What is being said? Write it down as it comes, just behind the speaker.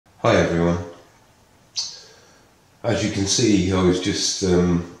Hi everyone. As you can see, I was just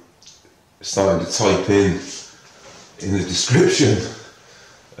starting to type in the description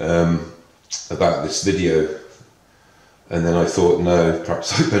about this video, and then I thought, no,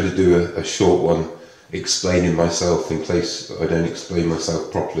 perhaps I'd better do a short one explaining myself in case I don't explain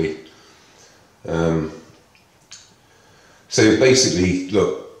myself properly. So basically,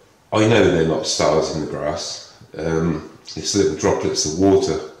 look, I know they're not stars in the grass. It's little droplets of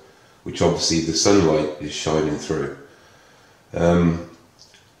water, which obviously the sunlight is shining through.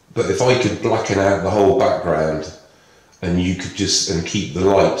 But if I could blacken out the whole background and you could just keep the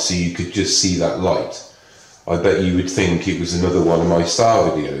light so you could just see that light, I bet you would think it was another one of my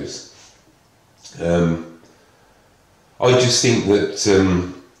star videos. I just think that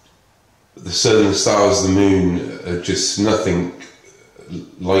the sun, the stars, the moon are just nothing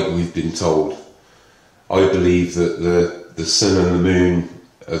like we've been told. I believe that the sun and the moon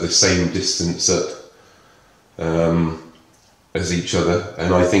are the same distance up as each other,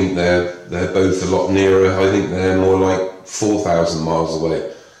 and I think they're both a lot nearer. I think they're more like 4,000 miles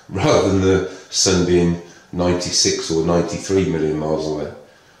away rather than the sun being 96 or 93 million miles away.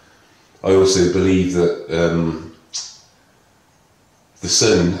 I also believe that the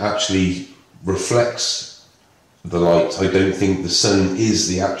sun actually reflects the light. I don't think the sun is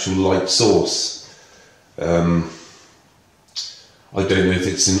the actual light source. I don't know if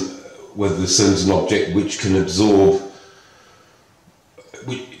it's whether the sun's an object which can absorb,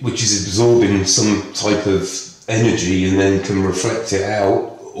 which is absorbing some type of energy and then can reflect it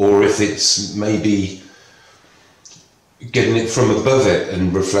out, or if it's maybe getting it from above it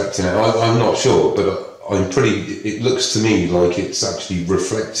and reflecting it. I'm not sure, but it looks to me like it's actually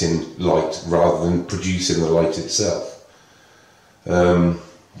reflecting light rather than producing the light itself. The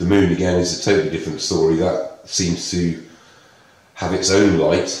moon, again, is a totally different story. That seems to have its own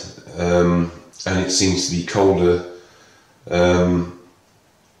light, and it seems to be colder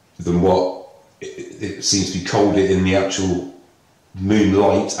than what it seems to be colder in the actual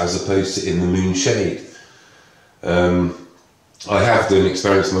moonlight as opposed to in the moon shade. I have done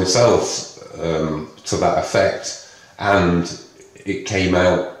experiments myself to that effect, and it came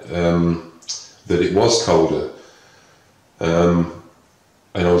out that it was colder.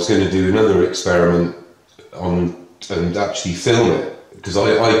 And I was going to do another experiment and actually film it, because I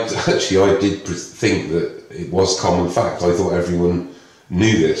did think that it was common fact. I thought everyone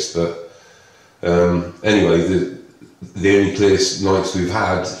knew this, but anyway, the only clear nights we've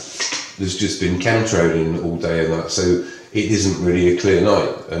had, there's just been chemtrailing all day and that, so it isn't really a clear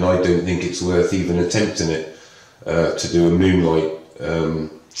night, and I don't think it's worth even attempting it to do a moonlight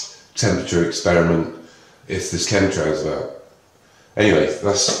temperature experiment if there's chemtrails about. Anyway,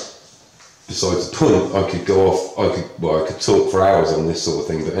 that's besides the point. I could go off, I could talk for hours on this sort of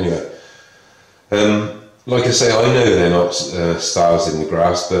thing, but anyway, like I say, I know they're not stars in the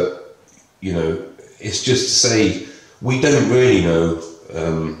grass, but you know, it's just to say we don't really know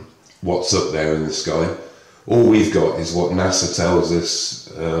what's up there in the sky. All we've got is what NASA tells us,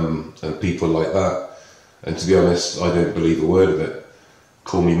 and people like that, and to be honest, I don't believe a word of it.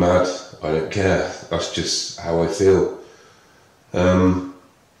 Call me mad, I don't care, that's just how I feel.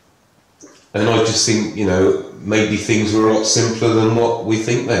 And I just think, you know, maybe things are a lot simpler than what we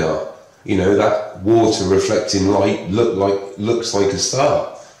think they are. You know, that water reflecting light looks like a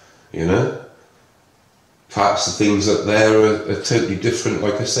star, you know. Perhaps the things up there are totally different,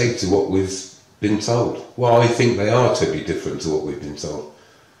 like I say, to what we've been told. Well, I think they are totally different to what we've been told,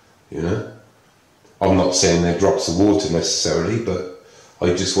 you know. I'm not saying they're drops of water necessarily, but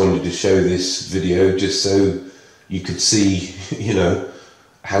I just wanted to show this video just so you could see, you know,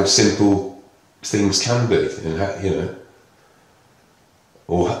 how simple things can be, and how, you know,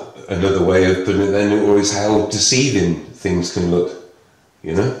 or another way of putting it then, or is how deceiving things can look,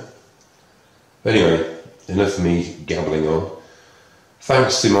 you know. Anyway, enough of me gabbling on.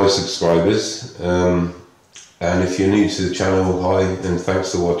 Thanks to my subscribers, and if you're new to the channel, hi, and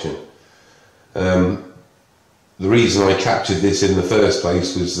thanks for watching. The reason I captured this in the first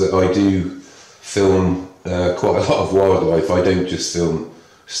place was that I do film quite a lot of wildlife. I don't just film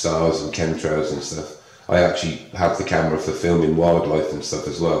stars and chemtrails and stuff. I actually have the camera for filming wildlife and stuff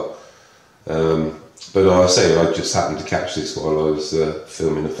as well. But I say I just happened to catch this while I was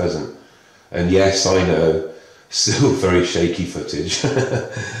filming a pheasant. And yes, I know, still very shaky footage.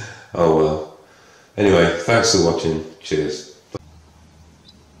 Oh well. Anyway, thanks for watching. Cheers.